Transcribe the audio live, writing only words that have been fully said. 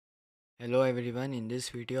Hello everyone, in this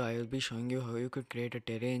video I will be showing you how you could create a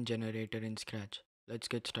terrain generator in Scratch. Let's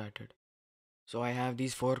get started. So I have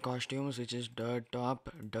these 4 costumes, which is dirt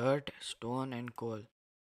top, dirt, stone and coal.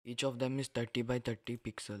 Each of them is 30 by 30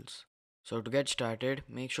 pixels. So to get started,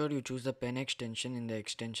 make sure you choose the pen extension in the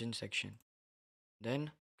extension section.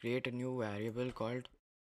 Then create a new variable called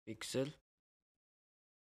pixel,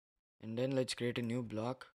 and then let's create a new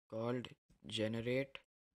block called generate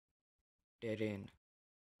terrain,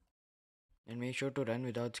 and make sure to run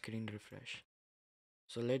without screen refresh.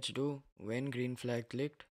 So let's do when green flag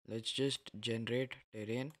clicked, let's just generate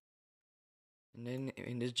terrain, and then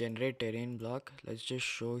in this generate terrain block, let's just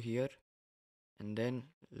show here, and then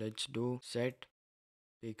let's do set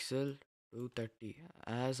pixel to 30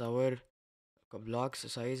 as our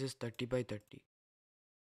block's size is 30 by 30.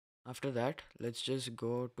 After that, let's just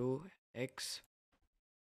go to x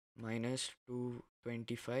minus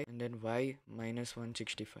 225 and then y minus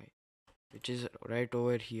 165, which is right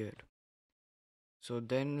over here. So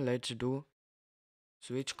then let's do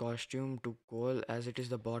switch costume to coal as it is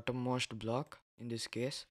the bottommost block in this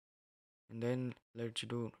case, and then let's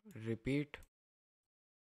do repeat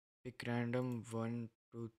pick random 1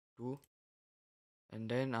 to 2, and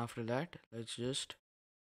then after that let's just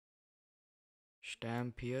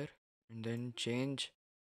stamp here and then change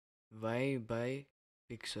y by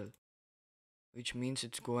pixel, which means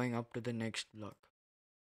it's going up to the next block.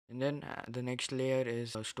 And then the next layer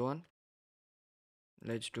is stone.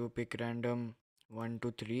 Let's do pick random 1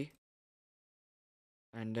 to 3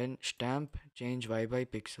 and then stamp change y by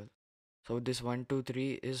pixel. So this 1 2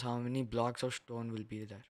 3 is how many blocks of stone will be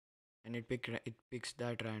there, and it picks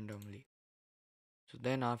that randomly. So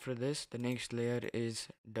then after this, the next layer is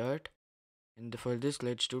dirt, and for this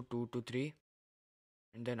let's do 2 to 3,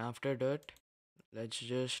 and then after dirt, let's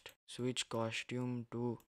just switch costume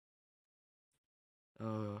to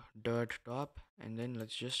dirt top, and then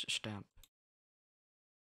let's just stamp.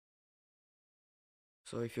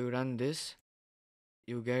 So if you run this,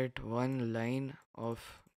 you get one line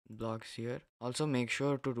of blocks here. Also make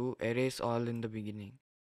sure to do erase all in the beginning.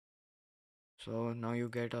 So now you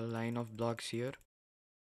get a line of blocks here.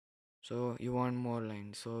 So you want more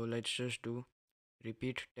lines. So let's just do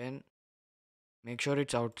repeat 10. Make sure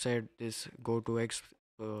it's outside this go to X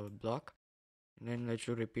block. And then let's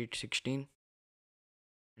do repeat 16.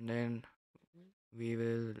 And then we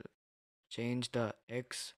will change the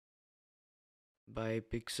X by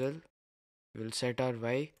pixel. We will set our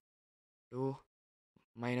Y to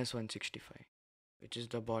minus 165, which is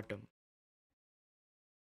the bottom.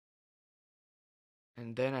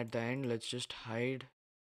 And then at the end, let's just hide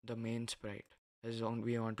the main sprite, as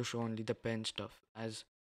we want to show only the pen stuff, as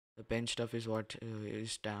the pen stuff is what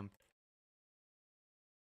is stamped.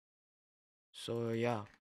 So yeah,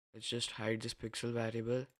 let's just hide this pixel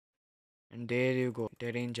variable, and there you go,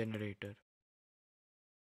 terrain generator.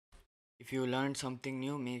 If you learned something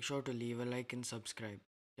new, make sure to leave a like and subscribe.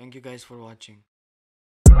 Thank you guys for watching.